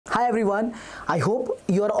Hi everyone, I hope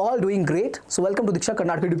you are all doing great. So welcome to Diksha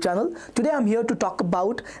Karnataka YouTube channel. Today I'm here to talk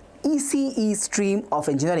about ECE stream of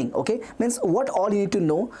engineering. Okay, means what all you need to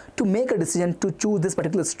know to make a decision to choose this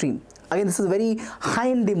particular stream. Again, this is a very high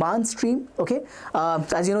in demand stream. Okay,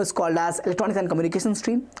 as you know, it's called as electronics and communication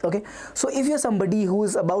stream. Okay, so if you're somebody who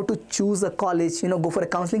is about to choose a college, go for a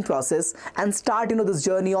counseling process and start this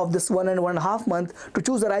journey of this 1.5 months to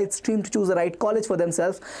choose the right stream, to choose the right college for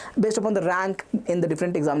themselves based upon the rank in the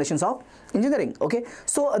different examinations of engineering. Okay,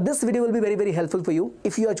 so this video will be very helpful for you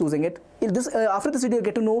if you are choosing it. After this video, you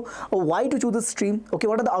get to know why to choose this stream. Okay,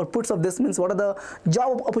 what are the outputs of this, means what are the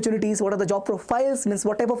job opportunities, what are the job profiles, means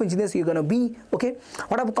what type of engineers you're going to be. Okay,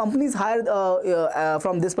 what are companies hired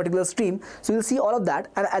from this particular stream. So you'll see all of that,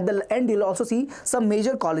 and at the end you'll also see some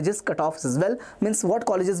major colleges cutoffs as well, means what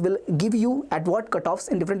colleges will give you at what cutoffs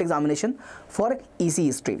in different examination for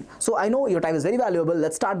ECE stream. So I know your time is very valuable.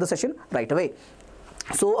 Let's start the session right away.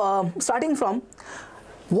 So starting from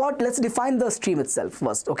let's define the stream itself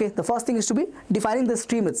first. Okay, the first thing is to be defining the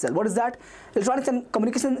stream itself. What is that? Electronics and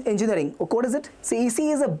communication engineering. Okay, what is it? So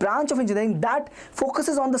ECE is a branch of engineering that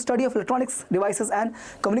focuses on the study of electronics devices and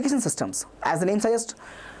communication systems. As the name suggests,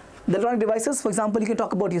 the electronic devices, for example, you can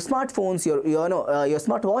talk about your smartphones, your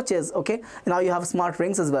smart watches. Okay, now you have smart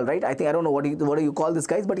rings as well, right? I don't know what do you call this,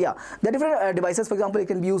 guys, but yeah, the different devices. For example, it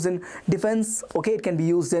can be used in defense. Okay, it can be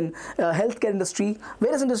used in healthcare industry.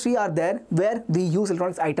 Various industry are there where we use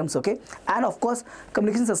electronics items. Okay, and of course,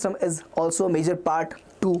 communication system is also a major part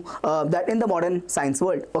to that in the modern science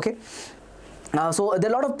world. Okay. So there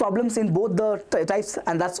are a lot of problems in both the types,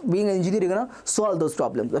 and that's being an engineer, you're gonna solve those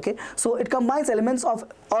problems. Okay, so it combines elements of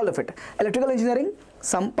all of it. Electrical engineering,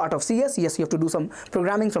 some part of CS. Yes, you have to do some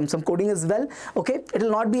programming, some coding as well. Okay, it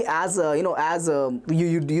will not be as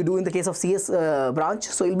you do in the case of CS branch.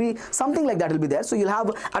 So it'll be something like that will be there. So you'll have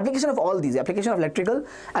application of all these, application of electrical,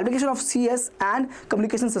 application of CS and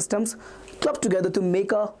communication systems clubbed together to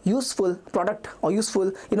make a useful product or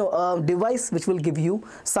useful device which will give you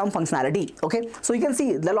some functionality. Okay, so you can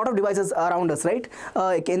see there are a lot of devices around us, right?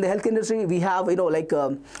 In the health industry, we have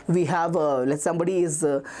let's somebody is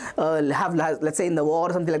let's say in the war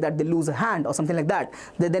or something like that, they lose a hand or something like that.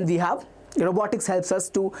 Then we have robotics helps us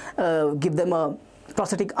to give them a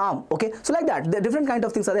prosthetic arm. Okay, so like that, the different kind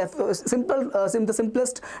of things are there. The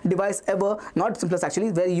simplest device ever, not simplest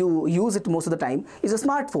actually, where you use it most of the time, is a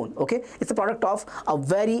smartphone. Okay, it's a product of a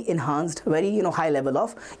very enhanced, very high level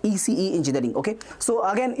of ECE engineering. Okay, so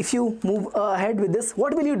again, if you move ahead with this,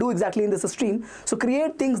 what will you do exactly in this stream? So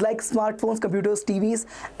create things like smartphones, computers, TVs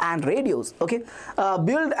and radios. Okay,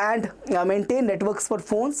 build and maintain networks for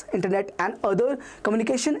phones, internet and other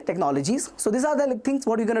communication technologies. So these are the things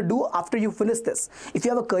what you're going to do after you finish this. If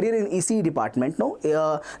you have a career in ECE department,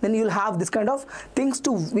 then you'll have this kind of things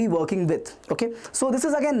to be working with. Okay, so this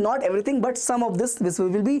is again not everything, but some of this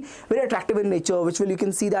will be very attractive in nature, which you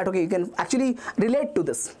can see that you can actually relate to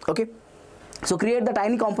this. Okay, so create the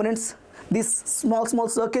tiny components, these small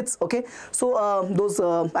circuits. Okay, so those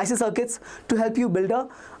IC circuits to help you build a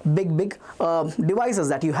big devices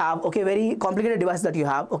that you have. Okay, very complicated devices that you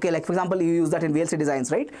have. Okay, like for example, you use that in VLC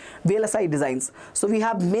designs, right? VLSI designs. So we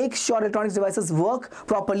have make sure electronics devices work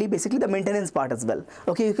properly, basically the maintenance part as well.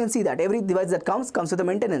 Okay, you can see that every device that comes with a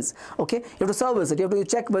maintenance. Okay, you have to service it, you have to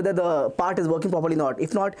check whether the part is working properly or not.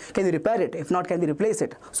 If not, can you repair it? If not, can we replace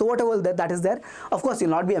it? So whatever that is there, of course you'll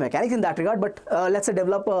not be a mechanic in that regard, but let's say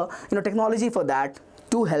develop a technology for that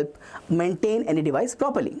to help maintain any device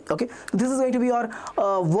properly. Okay, this is going to be your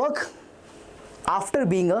work after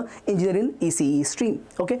being a engineer in ECE stream.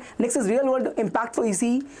 Okay, next is real world impact for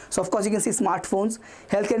ECE. So of course you can see smartphones.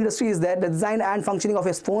 Healthcare industry is there. The design and functioning of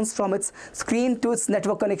your phones from its screen to its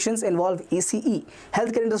network connections involve ECE.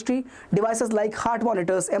 Healthcare industry, devices like heart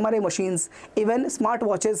monitors, MRI machines, even smart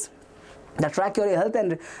watches that track your health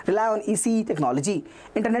and rely on ECE technology.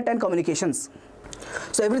 Internet and communications.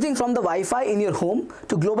 So everything from the Wi-Fi in your home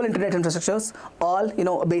to global internet infrastructures, all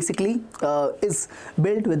basically is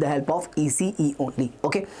built with the help of ECE only.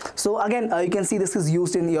 Okay, so again you can see this is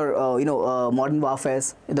used in your modern warfare.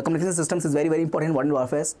 The communication systems is very important in modern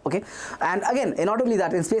warfare. Okay, and again, not only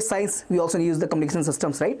that, in space science we also use the communication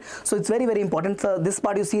systems, right? So it's very important. This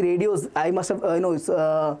part you see radios. I must have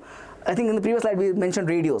I think in the previous slide we mentioned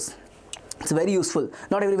radios. It's very useful.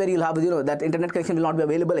 Not everywhere you'll have, that internet connection will not be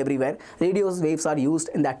available everywhere. Radios waves are used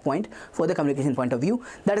in that point for the communication point of view.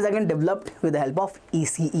 That is again developed with the help of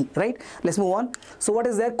ECE, right? Let's move on. So what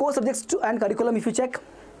is there? Core subjects and curriculum, if you check,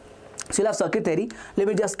 So you'll have circuit theory. Let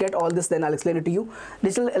me just get all this, then I'll explain it to you.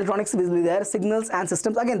 Digital electronics will be there, signals and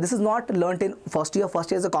systems. Again, this is not learnt in first year.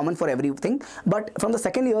 First year is a common for everything, but from the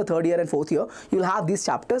second year, third year and fourth year, you'll have these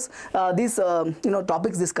chapters, these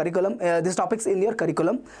topics, this curriculum, these topics in your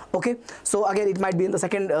curriculum. Okay, so again, it might be in the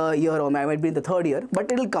second year or might be in the third year,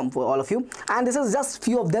 but it'll come for all of you. And this is just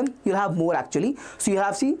few of them. You'll have more actually. So you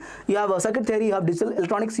have circuit theory, you have digital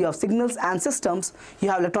electronics, you have signals and systems, you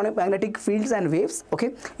have electronic magnetic fields and waves.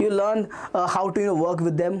 Okay, you learn how to work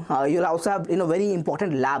with them. You'll also have very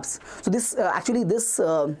important labs. So this actually this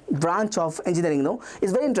branch of engineering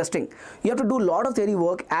is very interesting. You have to do a lot of theory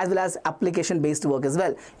work as well as application based work as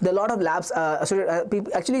well. There are a lot of labs.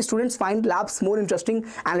 Actually students find labs more interesting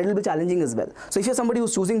and a little bit challenging as well. So if you're somebody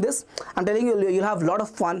who's choosing this, I'm telling you, you'll have a lot of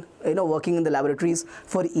fun working in the laboratories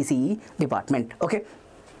for ECE department. Okay,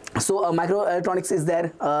 so microelectronics is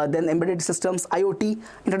there, then embedded systems, IoT,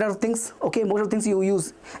 Internet of Things. Okay, most of the things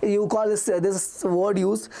you call this word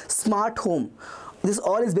used, smart home. This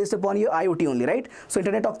all is based upon your IoT only, right? So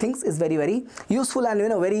Internet of Things is very, very useful and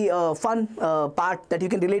very fun part that you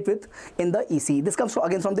can relate with in the ECE. This comes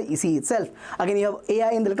again from the ECE itself. Again, you have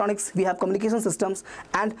AI in the electronics, we have communication systems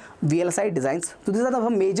and VLSI designs. So these are the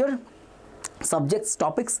major subjects,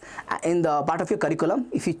 topics in the part of your curriculum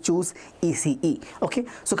if you choose ECE. Okay,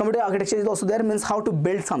 so computer architecture is also there, means how to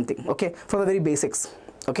build something, okay, from the very basics.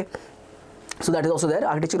 Okay, so that is also there.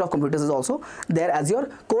 Architecture of computers is also there as your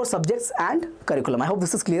core subjects and curriculum. I hope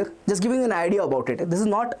this is clear. Just giving you an idea about it. This is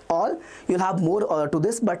not all. You'll have more to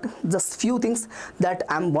this, but just few things that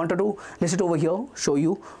I wanted to list it over here, show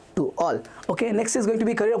you to all. Okay, next is going to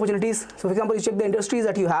be career opportunities. So for example, you check the industries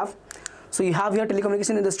that you have. So you have here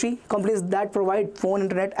telecommunication industry, companies that provide phone,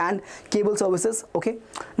 internet and cable services. Okay,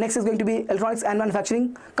 next is going to be electronics and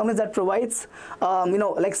manufacturing, companies that provides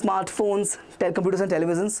like smartphones, computers and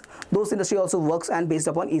televisions. Those industry also works and based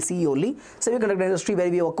upon ECE only. Semiconductor industry, where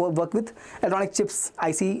we work with electronic chips,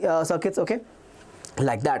 IC circuits. Okay,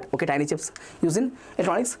 like that. Okay, tiny chips used in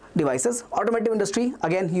electronics devices. Automotive industry,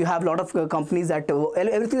 again you have a lot of companies that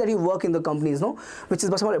everything that you work in the companies, which is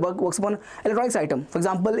works upon electronics item. For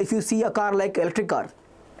example, if you see a car like electric car,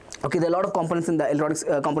 okay, there are a lot of components in the electronics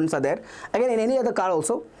components are there. Again, in any other car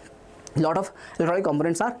also a lot of electronic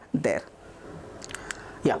components are there.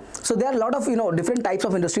 Yeah, so there are a lot of different types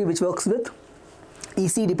of industry which works with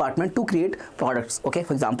ECE department to create products. Okay,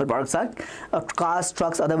 for example, products are cars,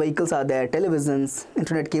 trucks, other vehicles are there, televisions,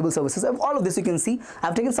 internet, cable services, all of this you can see.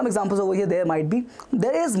 I've taken some examples over here.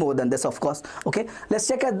 There is more than this, of course. Okay, let's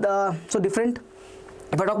check at the different.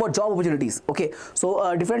 If I talk about job opportunities, okay,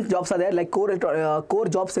 so different jobs are there, like core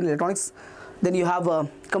jobs in electronics. Then you have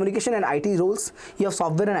communication and IT roles. You have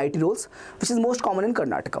software and IT roles, which is most common in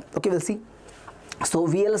Karnataka. Okay, we'll see. So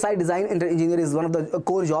VLSI design engineer is one of the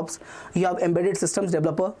core jobs. You have embedded systems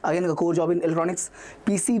developer, again a core job in electronics.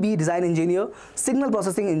 PCB design engineer, signal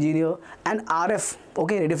processing engineer, and RF,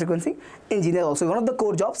 okay, radio frequency engineer also one of the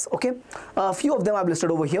core jobs. Okay, a few of them I've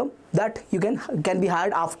listed over here that you can be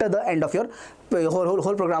hired after the end of your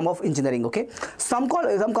whole program of engineering. Okay, some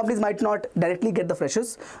companies might not directly get the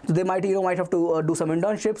freshers, so they might have to do some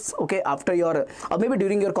internships, okay, after your or maybe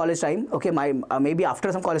during your college time, okay, maybe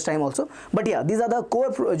after some college time also. But yeah, these are the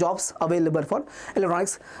core jobs available for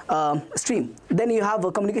electronics stream. Then you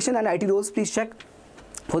have communication and IT roles. Please check.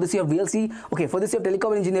 For this you have VLC, okay, for this you have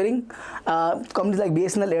telecom engineering, companies like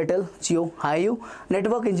BSNL, Airtel, Jio, HiU,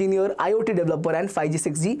 network engineer, IoT developer and 5G,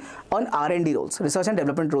 6G on R&D roles, research and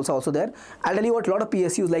development roles are also there. I'll tell you what, a lot of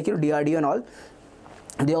PSUs like DRDO and all,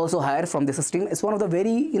 they also hire from this stream. It's one of the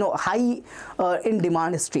very high in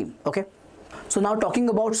demand stream. Okay, so now talking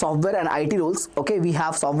about software and IT roles, okay, we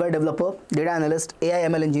have software developer, data analyst, AI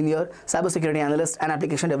ML engineer, cybersecurity analyst and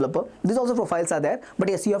application developer. These also profiles are there, but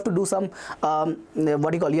yes, you have to do some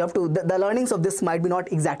the learnings of this might be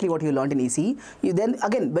not exactly what you learned in ECE.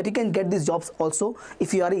 But you can get these jobs also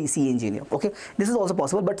if you are an ECE engineer. Okay, this is also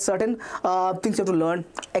possible, but certain things you have to learn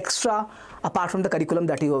extra apart from the curriculum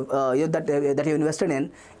that you invested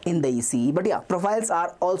in the ECE. But yeah, profiles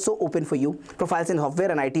are also open for you. Profiles in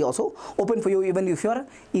software and IT also open for you even if you are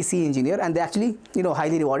ECE engineer, and they actually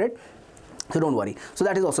highly rewarded. So don't worry. So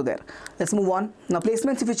that is also there. Let's move on. Now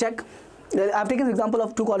placements, if you check, I've taken an example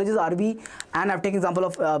of two colleges, RV, and I've taken example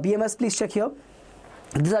of BMS. Please check here.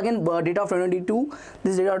 This is again data of 2022,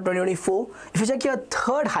 this is data of 2024. If you check your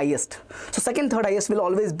third highest, so third highest will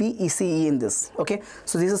always be ECE in this. Okay,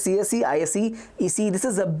 so this is CSE, ISE, ECE. This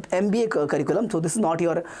is a MBA curriculum, so this is not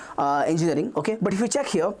your engineering. Okay, but if you check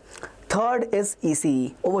here, third is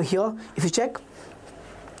ECE. Over here, if you check,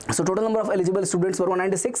 So total number of eligible students were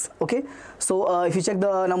 196. Okay, so if you check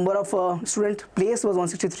the number of student placed was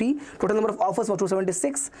 163, total number of offers was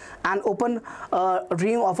 276, and open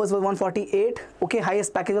dream offers was 148. Okay,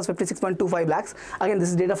 highest package was 56.25 lakhs. Again, this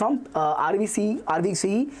is data from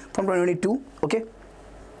RVCE from 2022. Okay,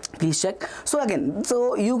 please check. So again,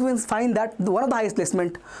 so you can find that one of the highest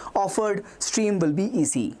placement offered stream will be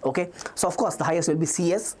ECE. Okay, so of course the highest will be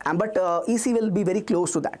CS, but ECE will be very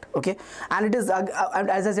close to that. Okay, and it is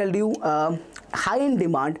as I told you, high in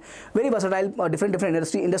demand, very versatile. Different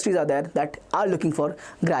industries are there that are looking for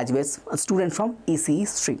graduates, students from ECE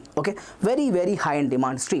stream. Okay, very high in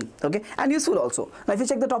demand stream. Okay, and useful also. Now if you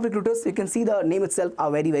check the top recruiters, you can see the name itself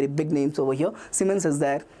are very big names over here. Siemens is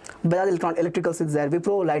there, Bajaj Electricals is there,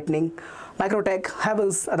 Wipro, Lightning, Microtech,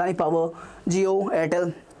 Havells, Adani Power, Jio,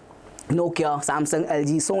 Airtel, Nokia, Samsung,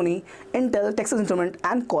 LG, Sony, Intel, Texas Instruments,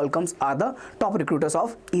 and Qualcomm are the top recruiters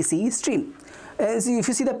of ECE stream. So if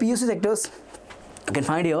you see the PSU sectors, you can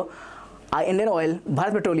find here Indian Oil,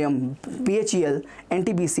 Bharat Petroleum, BHEL,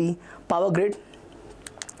 NTPC, Power Grid,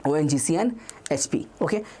 ONGC, and HP.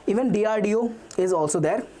 Okay, even DRDO is also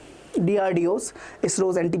there. DRDOs,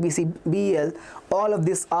 ISROs, NTPC, BEL, all of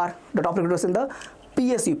these are the top recruiters in the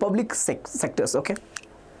PSU, public sectors. Okay.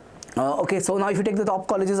 Okay, so now if you take the top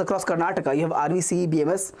colleges across Karnataka, you have RVC,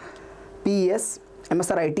 BMS, PES,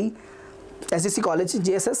 MSRIT, SDC College,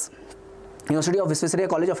 JSS, University of Visvesvaraya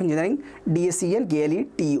College of Engineering, DSE, and KLE,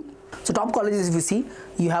 TU. So top colleges, if you see,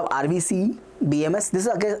 you have RVC, BMS. This is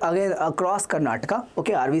again across Karnataka.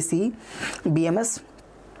 Okay, RVC, BMS.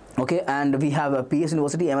 Okay, and we have a PS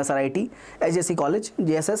University, MSRIT, SJC College,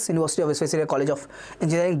 JSS, University of Visvesvaraya College of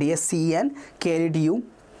Engineering, DSCE, and KLETU.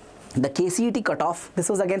 The KCET cutoff, this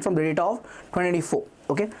was again from the data of 2024.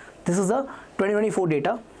 Okay, this is the 2024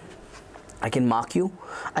 data. I can mark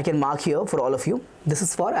here for all of you. This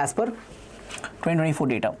is for as per 2024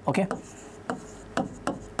 data. Okay,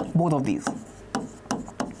 both of these.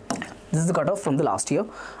 This is the cutoff from the last year.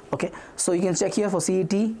 Okay, so you can check here for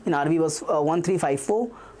CET in RV was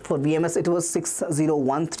 1354. For BMS it was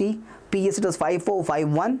 6013, PS it was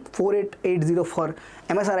 5451, 4880 for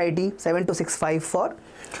MSRIT, 7265 for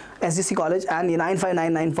SGC College, and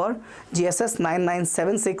 9599 for GSS,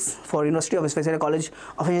 9976 for University of Visvesvaraya College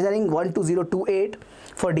of Engineering, 12028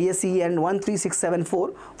 for DSE, and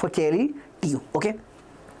 13674 for KLE TU. Okay,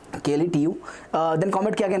 KLETU. Then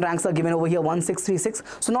Comet K again ranks are given over here 1636.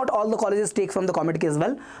 So not all the colleges take from the Comet K as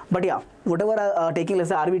well, but yeah, whatever are taking, let's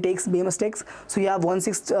say RV takes, BMS takes. So you have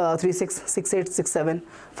 1636, 6867,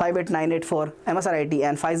 5898 for MSRIT,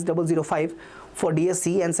 and 5005 for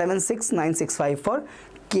DSC, and 76965 for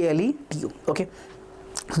KLETU. Okay.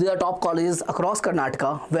 So these are top colleges across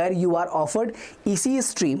Karnataka where you are offered ECE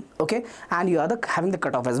stream, okay, and you are having the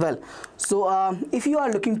cutoff as well. So if you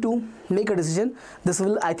are looking to make a decision,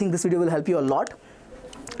 I think this video will help you a lot.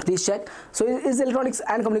 Please check. So is electronics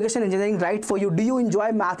and communication engineering right for you? Do you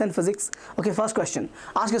enjoy math and physics? Okay, first question.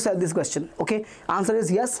 Ask yourself this question. Okay, answer is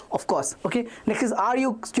yes, of course. Okay, next is, are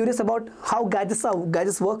you curious about how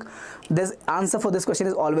gadgets work? This answer for this question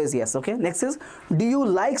is always yes. Okay, next is, do you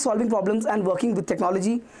like solving problems and working with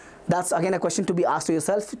technology? That's again a question to be asked to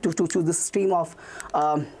yourself to choose this stream of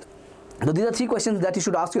so these are three questions that you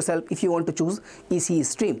should ask yourself if you want to choose ECE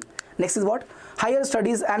stream. Next is what? Higher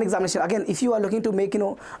studies and examination. Again, if you are looking to make, do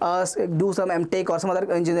some MTech or some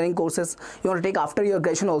other engineering courses you want to take after your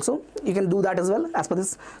graduation also, you can do that as well as per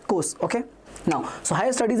this course. Okay. Now, so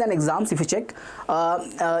higher studies and exams, if you check,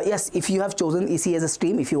 yes, if you have chosen ECE as a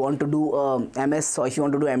stream, if you want to do MS or if you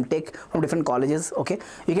want to do MTech from different colleges, okay,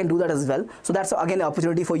 you can do that as well. So that's again an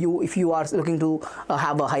opportunity for you if you are looking to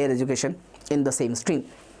have a higher education in the same stream.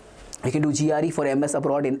 You can do GRE for MS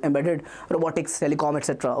abroad in embedded robotics, telecom,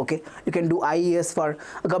 etc. Okay, you can do IES for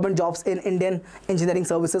government jobs in Indian engineering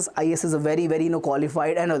services. IES is a very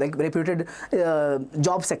qualified and like reputed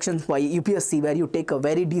job section by UPSC, where you take a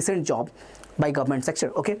very decent job by government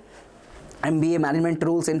sector. Okay, MBA management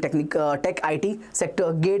roles in tech IT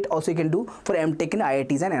sector. GATE also you can do for MTech in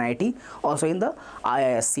IITs and NIT, also in the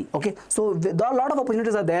IISc. Okay, so there are a lot of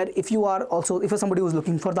opportunities are there. If you are also, if you're somebody who's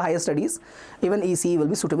looking for the higher studies, even ECE will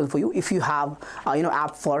be suitable for you if you have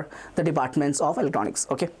app for the departments of electronics.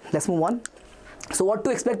 Okay, let's move on. So what to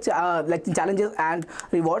expect, like challenges and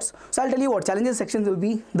rewards. So I'll tell you what challenges sections will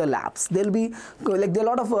be. The labs, there'll be like there are a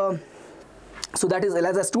lot of so that is,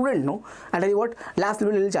 as a student, no, I'll tell you what, labs will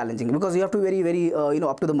be a little challenging because you have to be very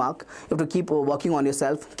up to the mark. You have to keep working on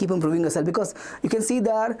yourself, keep improving yourself, because you can see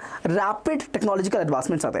there rapid technological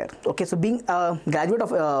advancements are there. Okay, so being a graduate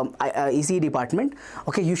of ECE department,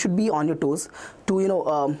 okay, you should be on your toes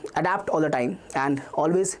to adapt all the time and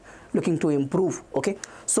always looking to improve. Okay,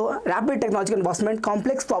 so rapid technological advancement,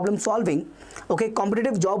 complex problem solving, okay,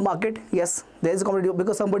 competitive job market. Yes, there is a competitive,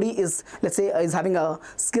 because somebody is, let's say, is having a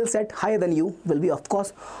skill set higher than you, will be of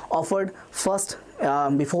course offered first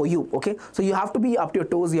before you. Okay, so you have to be up to your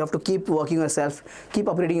toes, you have to keep working yourself, keep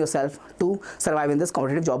upgrading yourself to survive in this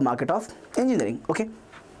competitive job market of engineering. Okay,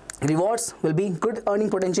 rewards will be good, earning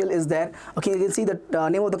potential is there. Okay, you can see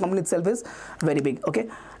that name of the company itself is very big. Okay,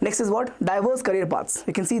 next is what? Diverse career paths.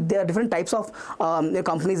 You can see there are different types of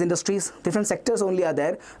companies, industries, different sectors only are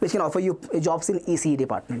there which can offer you jobs in ECE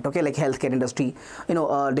department. Okay, like healthcare industry,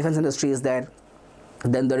 defense industry is there.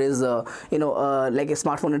 Then there is like a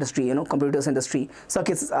smartphone industry, computers industry,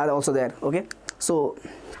 circuits are also there. Okay, so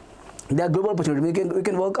there are global opportunities. You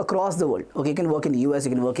can work across the world. Okay, you can work in the US,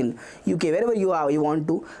 you can work in UK, wherever you want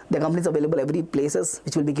to. There are companies available every places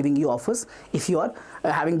which will be giving you offers if you are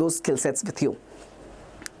having those skill sets with you.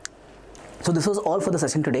 So this was all for the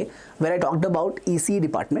session today, where I talked about ECE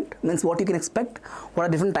department, means what you can expect, what are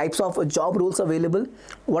different types of job roles available,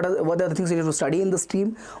 what are the things you have to study in the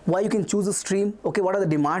stream, why you can choose a stream, okay, what are the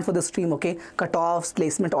demand for the stream, okay, cutoffs,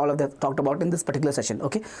 placement, all of that talked about in this particular session.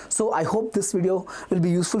 Okay, so I hope this video will be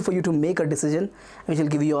useful for you to make a decision which will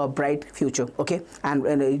give you a bright future. Okay,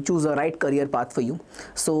 and choose a right career path for you.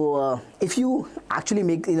 So if you actually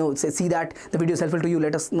make, see that the video is helpful to you,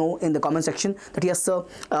 let us know in the comment section that yes sir,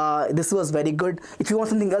 this was very good. If you want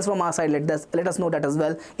something else from our side, let us know that as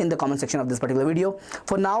well in the comment section of this particular video.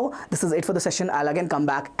 For now, this is it for the session. I'll again come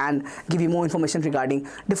back and give you more information regarding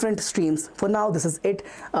different streams. For now, this is it.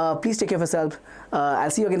 Please take care of yourself. I'll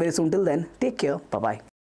see you again very soon. Till then, take care. Bye bye.